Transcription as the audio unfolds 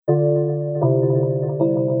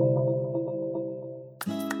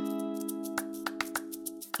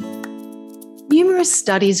Numerous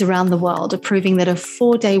studies around the world are proving that a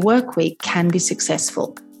 4-day work week can be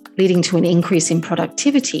successful, leading to an increase in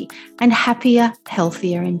productivity and happier,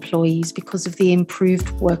 healthier employees because of the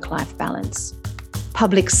improved work-life balance.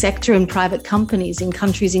 Public sector and private companies in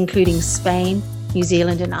countries including Spain, New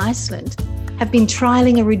Zealand and Iceland have been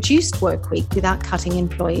trialling a reduced work week without cutting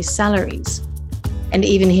employees' salaries. And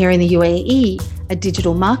even here in the UAE, a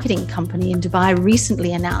digital marketing company in Dubai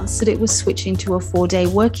recently announced that it was switching to a 4-day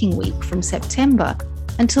working week from September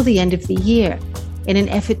until the end of the year in an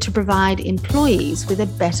effort to provide employees with a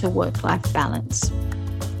better work-life balance.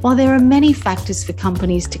 While there are many factors for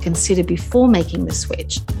companies to consider before making the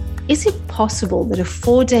switch, is it possible that a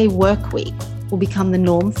 4-day work week will become the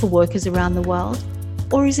norm for workers around the world?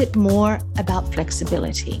 Or is it more about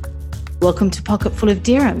flexibility? Welcome to Pocket Full of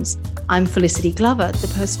Dirhams. I'm Felicity Glover,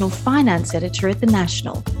 the personal finance editor at The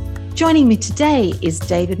National. Joining me today is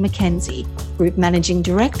David McKenzie, Group Managing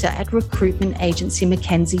Director at recruitment agency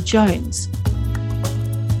McKenzie Jones.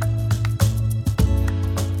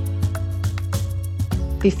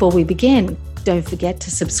 Before we begin, don't forget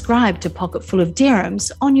to subscribe to Pocket Full of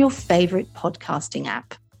Dirhams on your favourite podcasting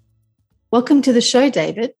app. Welcome to the show,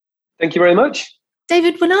 David. Thank you very much.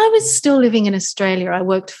 David, when I was still living in Australia, I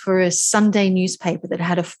worked for a Sunday newspaper that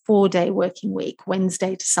had a 4-day working week,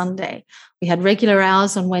 Wednesday to Sunday. We had regular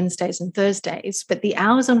hours on Wednesdays and Thursdays, but the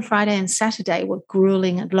hours on Friday and Saturday were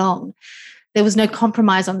grueling and long. There was no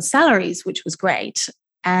compromise on salaries, which was great,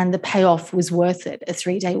 and the payoff was worth it, a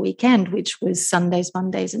 3-day weekend, which was Sundays,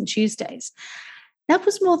 Mondays and Tuesdays. That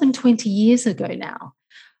was more than 20 years ago now.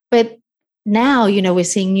 But now, we're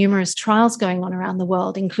seeing numerous trials going on around the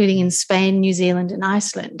world, including in Spain, New Zealand, and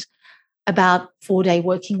Iceland, about 4-day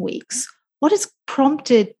working weeks. What has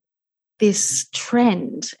prompted this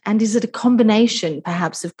trend? And is it a combination,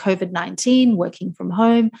 perhaps, of COVID-19, working from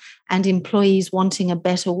home, and employees wanting a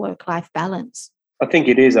better work-life balance? I think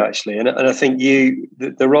it is, actually. And I think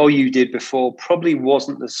the role you did before probably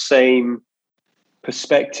wasn't the same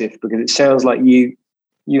perspective, because it sounds like you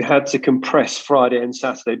had to compress Friday and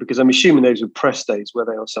Saturday, because I'm assuming those were press days, were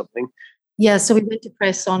they, or something? Yeah, so we went to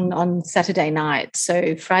press on Saturday night.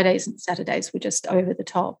 So Fridays and Saturdays were just over the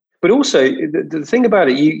top. But also, the thing about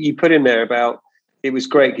it, you put in there about it was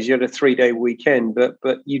great because you had a 3-day weekend,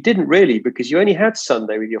 but you didn't really, because you only had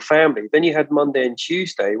Sunday with your family. Then you had Monday and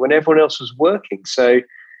Tuesday when everyone else was working. So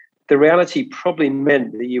the reality probably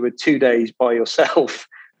meant that you were 2 days by yourself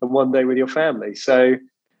and 1 day with your family. So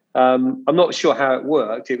I'm not sure how it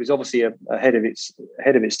worked. It was obviously ahead of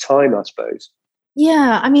its time, I suppose.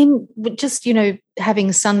 Yeah, I mean, just,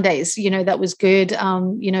 having Sundays, that was good.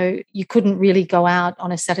 You couldn't really go out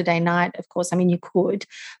on a Saturday night, of course. I mean, you could,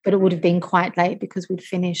 but it would have been quite late because we'd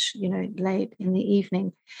finish, late in the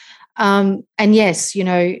evening. And yes,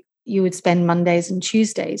 you would spend Mondays and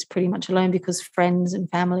Tuesdays pretty much alone because friends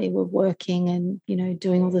and family were working and,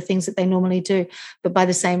 doing all the things that they normally do. But by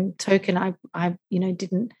the same token, I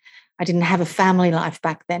didn't have a family life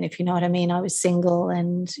back then, if you know what I mean. I was single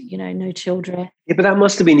and, no children. Yeah, but that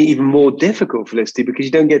must have been even more difficult, Felicity, because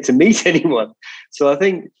you don't get to meet anyone. So I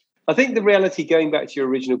think the reality, going back to your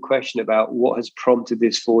original question about what has prompted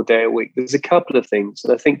this 4-day a week, there's a couple of things.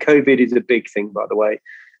 And I think COVID is a big thing, by the way,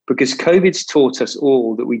 because COVID's taught us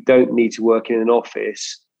all that we don't need to work in an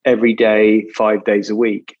office every day, 5 days a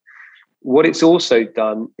week. What it's also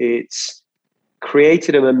done, it's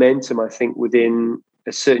created a momentum, I think, within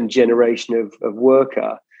a certain generation of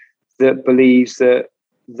worker that believes that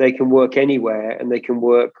they can work anywhere and they can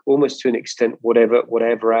work almost to an extent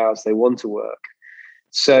whatever hours they want to work.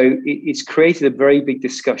 So it's created a very big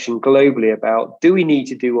discussion globally about, do we need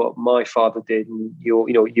to do what my father did and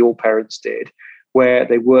your parents did, where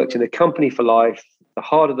they worked in a company for life? The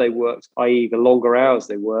harder they worked, i.e. the longer hours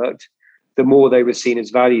they worked, the more they were seen as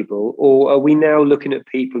valuable. Or are we now looking at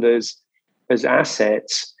people as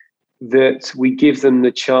assets, that we give them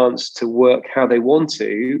the chance to work how they want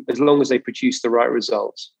to, as long as they produce the right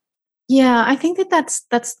results? Yeah, I think that's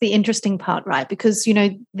the interesting part, right? Because,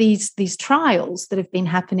 these trials that have been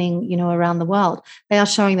happening, around the world, they are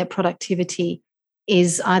showing that productivity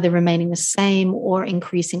is either remaining the same or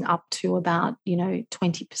increasing up to about,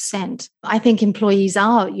 20%. I think employees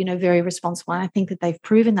are, very responsible. I think that they've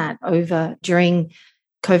proven that during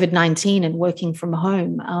COVID-19 and working from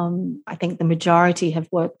home. I think the majority have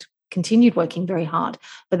continued working very hard,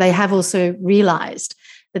 but they have also realized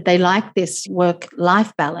that they like this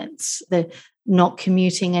work-life balance, the not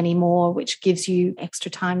commuting anymore, which gives you extra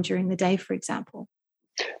time during the day, for example.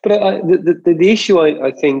 But the issue,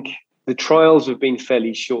 I think, the trials have been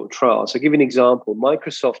fairly short trials. I'll give you an example.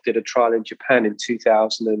 Microsoft did a trial in Japan in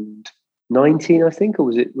 2019, I think, or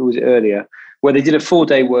was it earlier, where they did a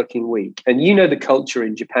 4-day working week. And you know the culture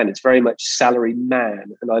in Japan, it's very much salary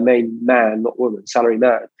man, and I mean man, not woman, salary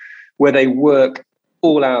man, where they work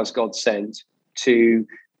all hours God sent to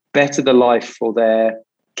better the life for their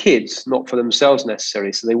kids, not for themselves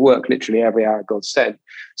necessarily. So they work literally every hour God sent.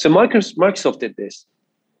 So Microsoft did this.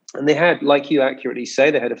 And they had, like you accurately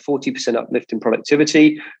say, they had a 40% uplift in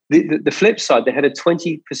productivity. The flip side, they had a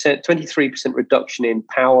 23% reduction in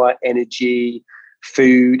power, energy,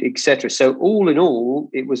 food, etc. So all in all,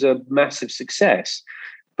 it was a massive success.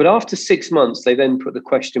 But after 6 months, they then put the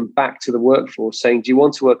question back to the workforce saying, do you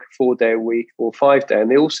want to work a 4-day a week or 5-day?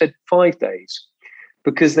 And they all said 5 days,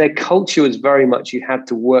 because their culture was very much you had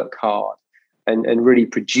to work hard and really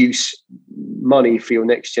produce money for your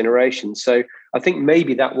next generation. So I think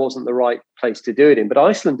maybe that wasn't the right place to do it in. But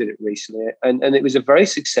Iceland did it recently, and it was a very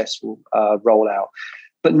successful rollout.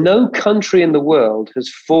 But no country in the world has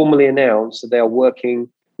formally announced that they are working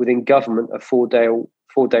within government a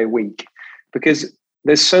 4-day week, because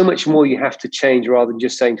there's so much more you have to change rather than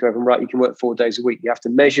just saying to everyone, right, you can work 4 days a week. You have to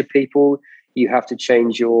measure people. You have to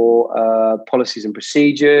change your policies and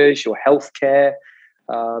procedures, your healthcare.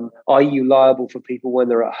 Are you liable for people when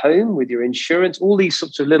they're at home with your insurance? All these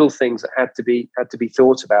sorts of little things that had to be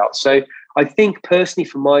thought about. So I think personally,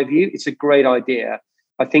 from my view, it's a great idea.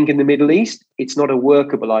 I think in the Middle East, it's not a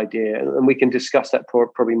workable idea, and we can discuss that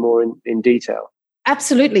probably more in detail.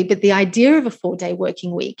 Absolutely. But the idea of a 4-day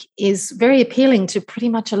working week is very appealing to pretty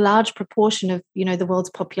much a large proportion of, the world's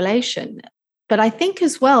population. But I think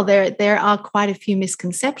as well, there are quite a few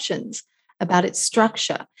misconceptions about its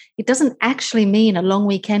structure. It doesn't actually mean a long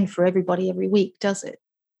weekend for everybody every week, does it?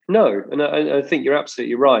 No, and I think you're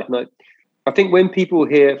absolutely right. And I think when people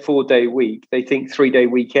hear 4-day week, they think 3-day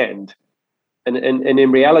weekend. And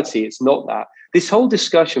in reality, it's not that. This whole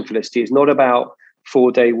discussion, Felicity, is not about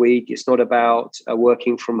 4-day week. It's not about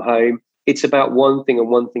working from home. It's about one thing and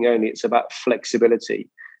one thing only. It's about flexibility.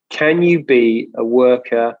 Can you be a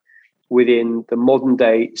worker within the modern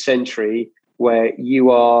day century where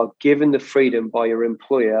you are given the freedom by your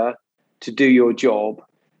employer to do your job,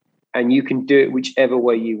 and you can do it whichever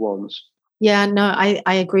way you want? Yeah, no,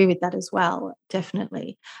 I agree with that as well,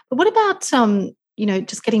 definitely. But what about,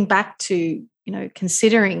 just getting back to,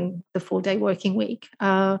 considering the 4-day working week,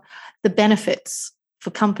 the benefits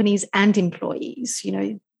for companies and employees,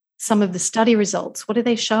 some of the study results, what are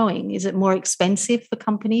they showing? Is it more expensive for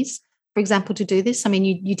companies, for example, to do this? I mean,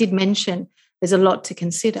 you did mention there's a lot to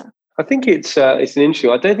consider. I think it's an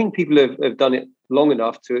issue. I don't think people have done it long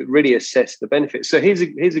enough to really assess the benefits. So here's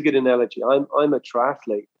a good analogy. I'm a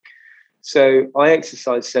triathlete, so I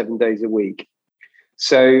exercise 7 days a week.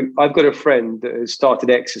 So I've got a friend that has started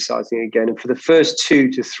exercising again, and for the first 2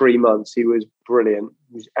 to 3 months, he was brilliant.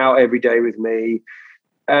 He was out every day with me,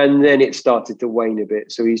 and then it started to wane a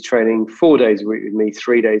bit. So he's training 4 days a week with me,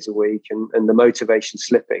 3 days a week, and the motivation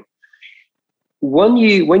slipping. When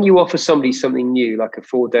you offer somebody something new, like a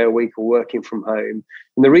 4-day a week or working from home,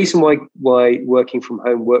 and the reason why working from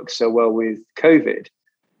home worked so well with COVID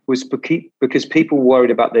was because people worried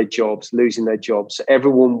about their jobs, losing their jobs. So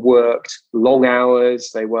everyone worked long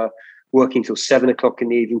hours. They were working till 7 o'clock in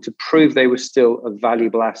the evening to prove they were still a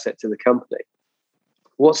valuable asset to the company.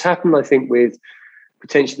 What's happened, I think, with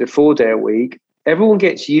potentially the 4-day a week, everyone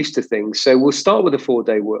gets used to things. So we'll start with a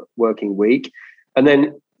 4-day working week, and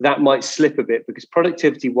then that might slip a bit because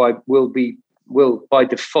productivity will by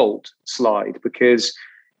default slide, because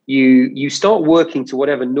you start working to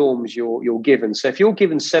whatever norms you're given. So if you're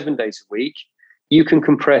given 7 days a week, you can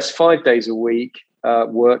compress 5 days a week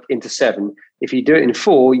work into 7. If you do it in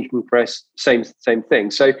 4, you can compress same thing.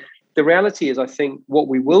 So the reality is, I think what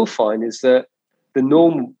we will find is that the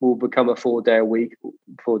norm will become a 4-day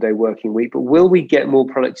working week. But will we get more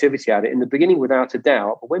productivity out of it? In the beginning, without a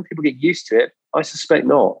doubt. But when people get used to it, I suspect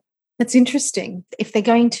not. That's interesting. If they're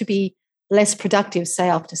going to be less productive, say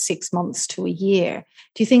after 6 months to a year,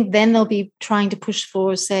 do you think then they'll be trying to push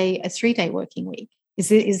for, say, a 3-day working week? Is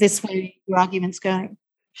this where your argument's going?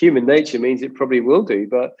 Human nature means it probably will do.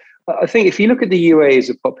 But I think if you look at the UAE as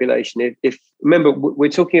a population, if remember, we're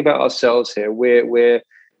talking about ourselves here. We're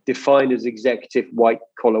defined as executive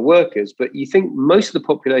white-collar workers, but you think most of the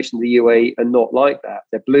population of the UAE are not like that.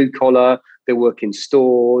 They're blue-collar, they work in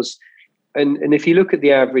stores. And if you look at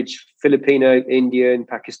the average Filipino, Indian,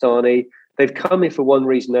 Pakistani, they've come here for one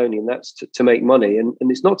reason only, and that's to make money. And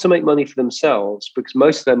it's not to make money for themselves, because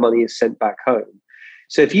most of their money is sent back home.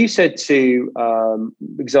 So if you said to,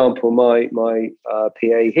 example, my PA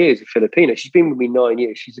here is a Filipino. She's been with me 9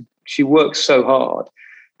 years. She works so hard.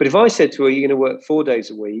 But if I said to her, you're going to work 4 days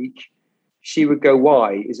a week, she would go,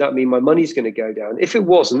 why? Does that mean my money's going to go down? If it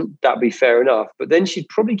wasn't, that'd be fair enough. But then she'd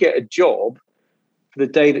probably get a job for the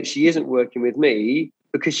day that she isn't working with me,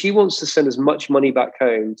 because she wants to send as much money back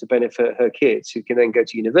home to benefit her kids, who can then go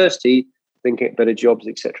to university, then get better jobs,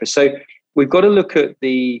 etc. So we've got to look at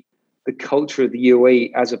the culture of the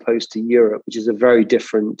UAE as opposed to Europe, which is a very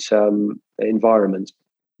different environment.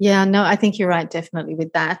 Yeah, no, I think you're right, definitely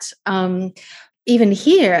with that. Even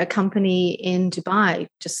here, a company in Dubai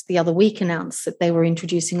just the other week announced that they were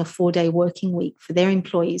introducing a 4-day working week for their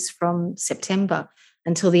employees from September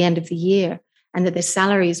until the end of the year, and that their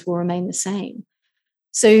salaries will remain the same.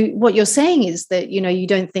 So what you're saying is that, you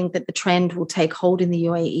don't think that the trend will take hold in the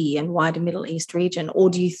UAE and wider Middle East region, or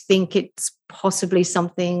do you think it's possibly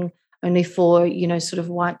something only for, sort of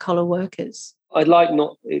white collar workers? I'd like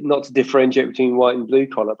not to differentiate between white and blue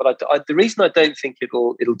collar, but the reason I don't think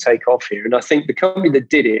it'll take off here, and I think the company that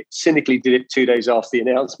did it cynically did it 2 days after the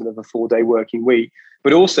announcement of a 4-day working week,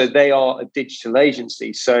 but also they are a digital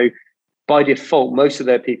agency, so by default most of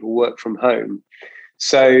their people work from home.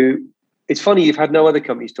 So it's funny, you've had no other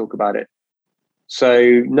companies talk about it.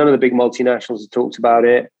 So none of the big multinationals have talked about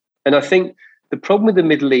it, and I think the problem with the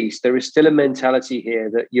Middle East, there is still a mentality here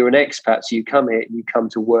that you're an expat, so you come here and you come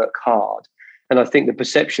to work hard. And I think the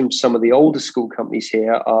perception of some of the older school companies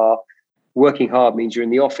here are working hard means you're in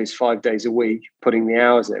the office 5 days a week, putting the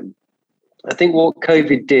hours in. I think what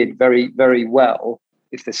COVID did very, very well,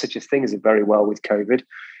 if there's such a thing as a very well with COVID,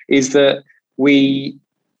 is that we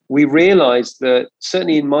realized that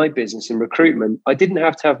certainly in my business, in recruitment, I didn't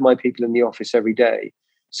have to have my people in the office every day.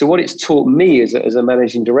 So what it's taught me as a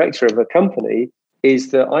managing director of a company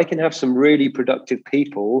is that I can have some really productive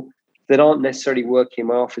people that aren't necessarily working in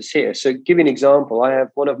my office here. So give you an example, I have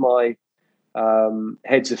one of my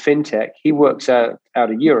heads of fintech, he works out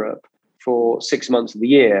of Europe for 6 months of the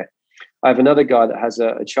year. I have another guy that has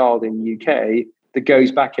a child in the UK that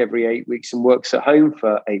goes back every 8 weeks and works at home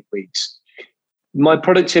for 8 weeks. My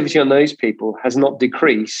productivity on those people has not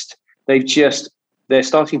decreased. They're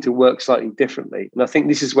starting to work slightly differently. And I think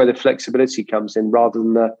this is where the flexibility comes in rather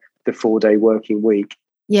than the 4-day working week.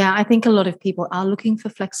 Yeah, I think a lot of people are looking for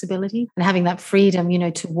flexibility and having that freedom,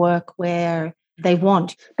 to work where they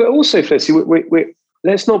want. But also, Felicity,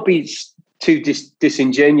 let's not be too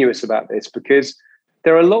disingenuous about this, because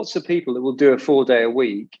there are lots of people that will do a 4-day a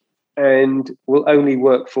week and will only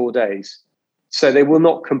work 4 days. So they will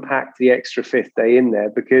not compact the extra 5th day in there,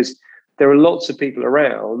 because there are lots of people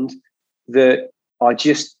around that are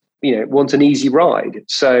just, want an easy ride.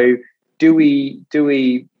 So do we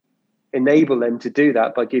enable them to do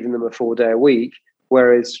that by giving them a 4-day a week,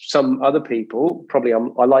 whereas some other people, probably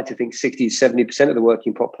I like to think 60 to 70% of the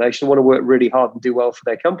working population, want to work really hard and do well for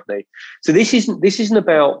their company. So this isn't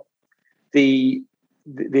about the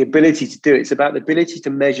ability to do it. It's about the ability to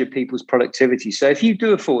measure people's productivity. So if you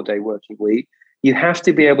do a 4-day working week, you have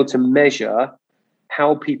to be able to measure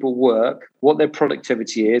how people work, what their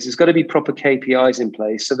productivity is. There's got to be proper KPIs in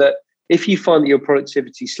place so that if you find that your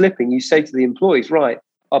productivity is slipping, you say to the employees, right,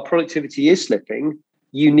 our productivity is slipping.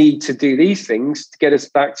 You need to do these things to get us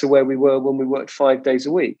back to where we were when we worked 5 days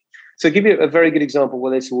a week. So I'll give you a very good example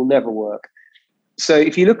where this will never work. So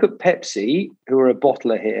if you look at Pepsi, who are a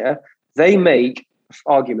bottler here, they make,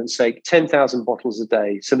 for argument's sake, 10,000 bottles a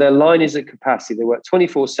day. So their line is at capacity. They work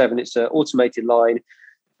 24/7. It's an automated line,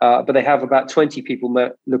 but they have about 20 people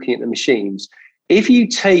looking at the machines. If you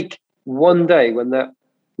take 1 day when that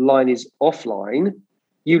line is offline,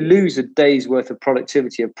 you lose a day's worth of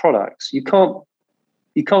productivity of products. You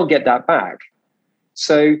can't get that back.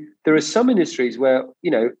 So there are some industries where,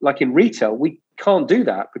 like in retail, we can't do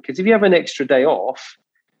that, because if you have an extra day off,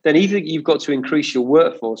 then either you've got to increase your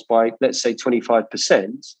workforce by, let's say,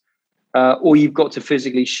 25%, or you've got to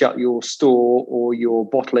physically shut your store or your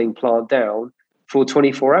bottling plant down for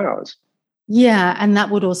 24 hours. Yeah, and that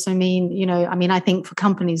would also mean, I think for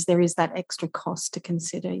companies, there is that extra cost to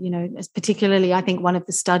consider, as particularly, I think one of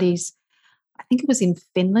the studies, I think it was in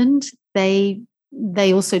Finland, they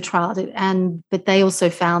also trialed it, but they also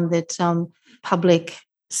found that public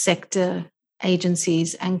sector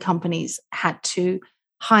agencies and companies had to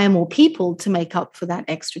hire more people to make up for that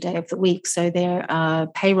extra day of the week. So their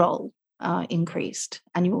payroll increased,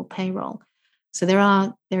 annual payroll. So there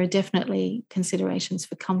are definitely considerations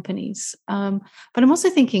for companies. But I'm also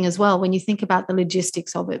thinking as well, when you think about the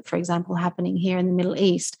logistics of it, for example, happening here in the Middle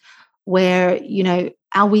East, where,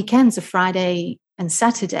 our weekends are Friday and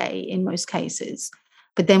Saturday in most cases.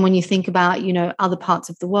 But then when you think about, other parts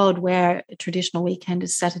of the world where a traditional weekend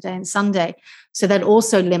is Saturday and Sunday, so that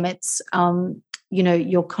also limits,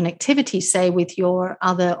 your connectivity, say, with your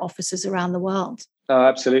other offices around the world. Oh,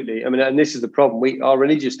 absolutely. I mean, and this is the problem. Our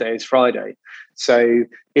religious day is Friday. So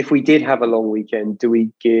if we did have a long weekend, do we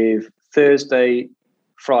give Thursday,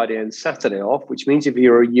 Friday and Saturday off, which means if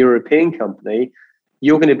you're a European company,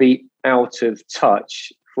 you're going to be out of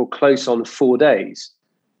touch for close on 4 days,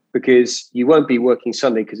 because you won't be working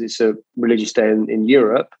Sunday because it's a religious day in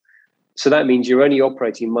Europe. So that means you're only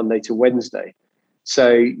operating Monday to Wednesday. So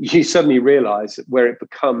you suddenly realize where it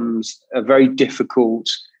becomes a very difficult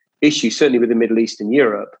issue, certainly with the Middle East and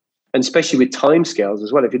Europe, and especially with timescales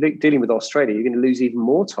as well. If you're dealing with Australia, you're going to lose even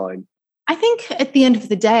more time. I think at the end of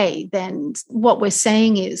the day, then what we're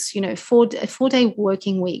saying is, a 4-day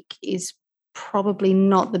working week is probably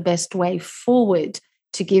not the best way forward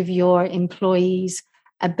to give your employees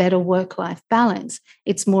a better work-life balance.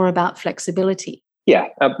 It's more about flexibility. Yeah,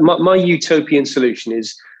 my utopian solution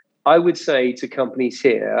is, I would say to companies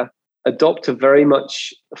here, adopt a very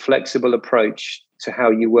much flexible approach to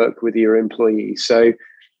how you work with your employees. So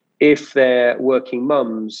if they're working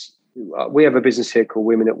mums, we have a business here called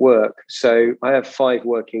Women at Work. So I have 5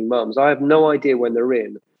 working mums. I have no idea when they're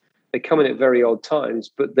in. They come in at very odd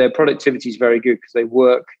times, but their productivity is very good because they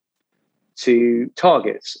work to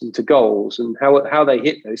targets and to goals, and how they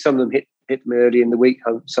hit those. Some of them hit them early in the week,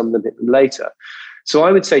 some of them hit them later. So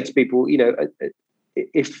I would say to people,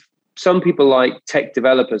 if some people like tech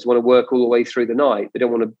developers want to work all the way through the night, they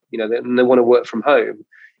don't want to, they want to work from home.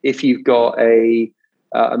 If you've got a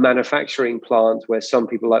manufacturing plant where some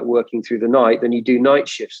people like working through the night, then you do night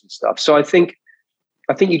shifts and stuff. So I think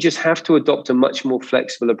you just have to adopt a much more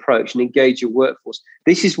flexible approach and engage your workforce.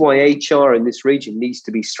 This is why HR in this region needs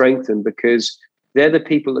to be strengthened, because they're the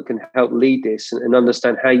people that can help lead this and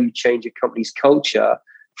understand how you change a company's culture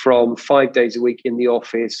from 5 days a week in the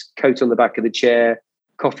office, coat on the back of the chair,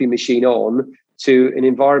 coffee machine on, to an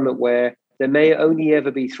environment where there may only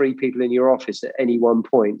ever be 3 people in your office at any one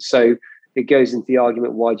point. So it goes into the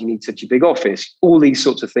argument, why do you need such a big office? All these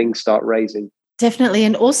sorts of things start raising. Definitely.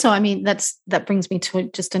 And also, that brings me to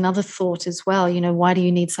just another thought as well. Why do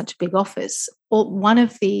you need such a big office? Well, one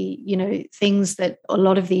of the, things that a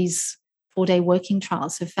lot of these 4-day working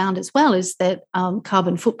trials have found as well is that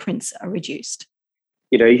carbon footprints are reduced.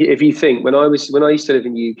 If you think, when I used to live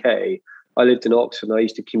in the UK, I lived in Oxford and I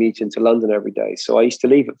used to commute into London every day. So I used to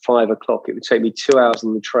leave at 5 o'clock. It would take me 2 hours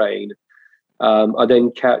on the train. I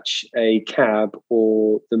then catch a cab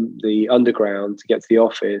or the underground to get to the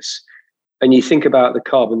office. And you think about the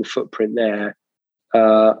carbon footprint there,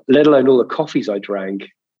 let alone all the coffees I drank,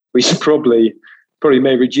 which probably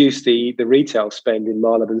may reduce the retail spend in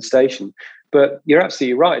Marylebone Station. But you're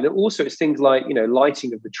absolutely right. And also it's things like,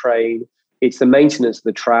 lighting of the train, it's the maintenance of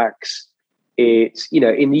the tracks, it's,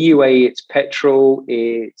 in the UAE, it's petrol,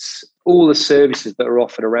 it's all the services that are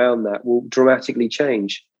offered around that will dramatically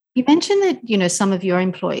change. You mentioned that, some of your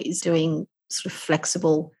employees doing sort of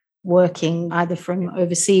flexible working either from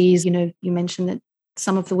overseas. You mentioned that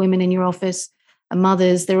some of the women in your office are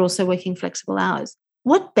mothers. They're also working flexible hours.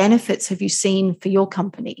 What benefits have you seen for your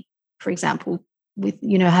company, for example, with,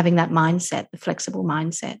 having that mindset, the flexible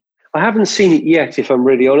mindset? I haven't seen it yet, if I'm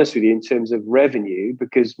really honest with you, in terms of revenue,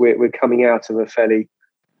 because we're coming out of a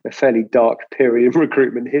fairly dark period in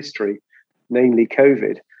recruitment history, namely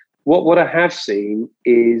COVID. What I have seen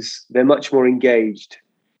is they're much more engaged,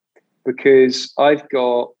 because I've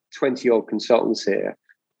got 20-odd consultants here.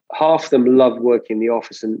 Half of them love working in the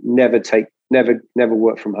office and never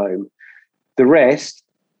work from home. The rest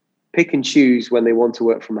pick and choose when they want to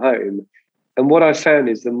work from home. And what I've found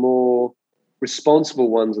is the more responsible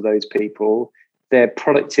ones of those people, their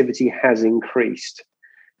productivity has increased.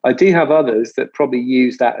 I do have others that probably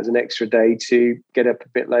use that as an extra day to get up a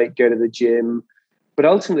bit late, go to the gym. But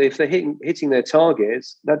ultimately, if they're hitting their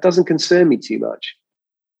targets, that doesn't concern me too much.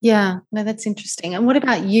 Yeah, no, that's interesting. And what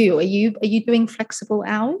about you? Are you doing flexible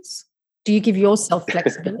hours? Do you give yourself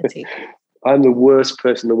flexibility? I'm the worst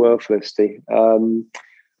person in the world, Felicity.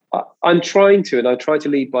 I'm trying to, and I try to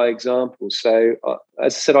lead by example. So,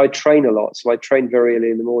 as I said, I train a lot. So I train very early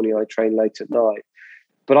in the morning. I train late at night.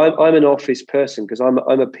 But I'm an office person because I'm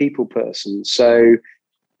a people person. So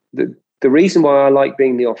the reason why I like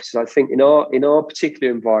being in the office is I think in our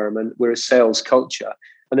particular environment, we're a sales culture.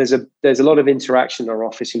 And there's a lot of interaction in our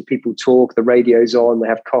office, and people talk, the radio's on, they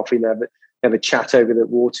have coffee, they have a chat over the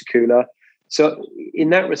water cooler. So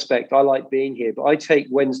in that respect, I like being here, but I take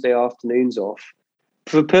Wednesday afternoons off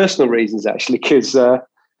for personal reasons, actually, because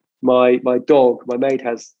my maid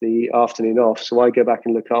has the afternoon off. So I go back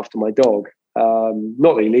and look after my dog.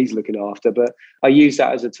 Not that he needs looking after, but I use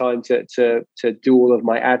that as a time to do all of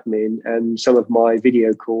my admin and some of my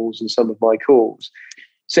video calls and some of my calls.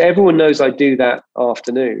 So everyone knows I do that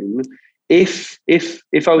afternoon. If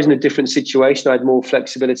I was in a different situation, I had more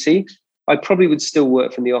flexibility, I probably would still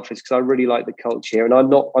work from the office because I really like the culture here. And I'm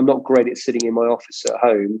not great at sitting in my office at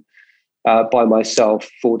home. by myself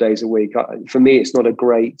 4 days a week. For me, it's not a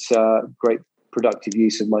great productive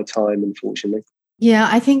use of my time, unfortunately. Yeah,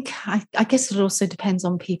 I think, I guess it also depends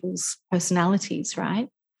on people's personalities, right?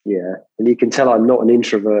 Yeah, and you can tell I'm not an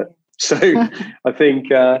introvert. So I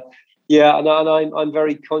think, and I'm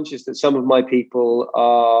very conscious that some of my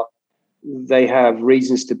people they have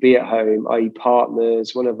reasons to be at home, i.e.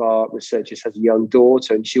 partners. One of our researchers has a young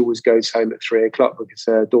daughter and she always goes home at 3 o'clock because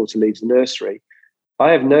her daughter leaves the nursery.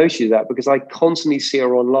 I have no issue with that because I constantly see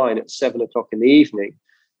her online at 7 o'clock in the evening.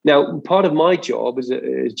 Now, part of my job as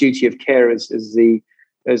duty of care as the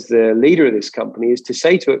leader of this company is to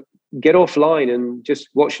say to it, get offline and just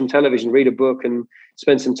watch some television, read a book and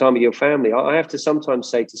spend some time with your family. I have to sometimes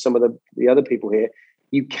say to some of the other people here,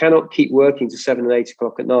 you cannot keep working to 7 and 8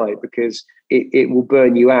 o'clock at night because it will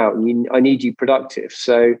burn you out and I need you productive.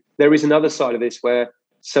 So there is another side of this where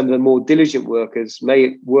some of the more diligent workers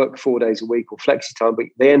may work 4 days a week or flexi time, but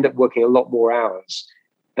they end up working a lot more hours.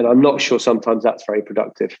 And I'm not sure sometimes that's very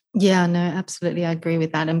productive. Yeah, no, absolutely. I agree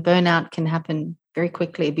with that. And burnout can happen very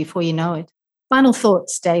quickly before you know it. Final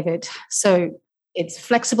thoughts, David. So it's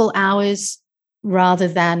flexible hours rather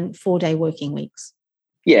than 4-day working weeks.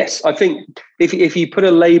 Yes, I think if you put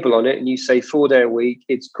a label on it and you say 4 day a week,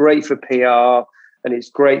 it's great for PR and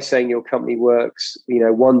it's great saying your company works,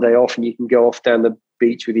 1 day off and you can go off down the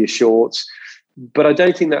beach with your shorts. But I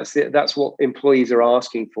don't think that's what employees are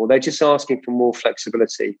asking for. They're just asking for more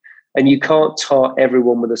flexibility. And you can't tar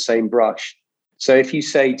everyone with the same brush. So if you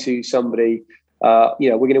say to somebody, we're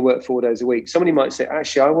going to work 4 days a week, somebody might say,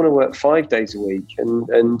 actually, I want to work 5 days a week.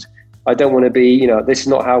 And I don't want to be, this is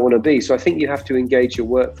not how I want to be. So I think you have to engage your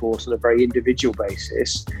workforce on a very individual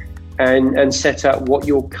basis and set out what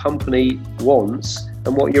your company wants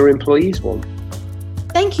and what your employees want.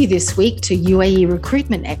 Thank you this week to UAE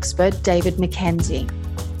recruitment expert David McKenzie.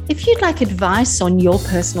 If you'd like advice on your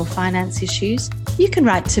personal finance issues, you can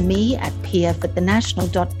write to me at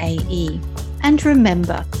pf@thenational.ae. And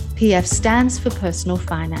remember, PF stands for personal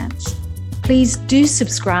finance. Please do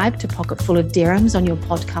subscribe to Pocketful of Dirhams on your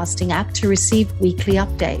podcasting app to receive weekly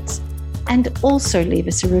updates. And also leave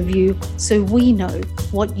us a review so we know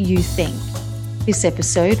what you think. This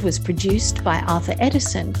episode was produced by Arthur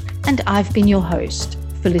Edison, and I've been your host,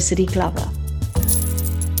 Felicity Glover.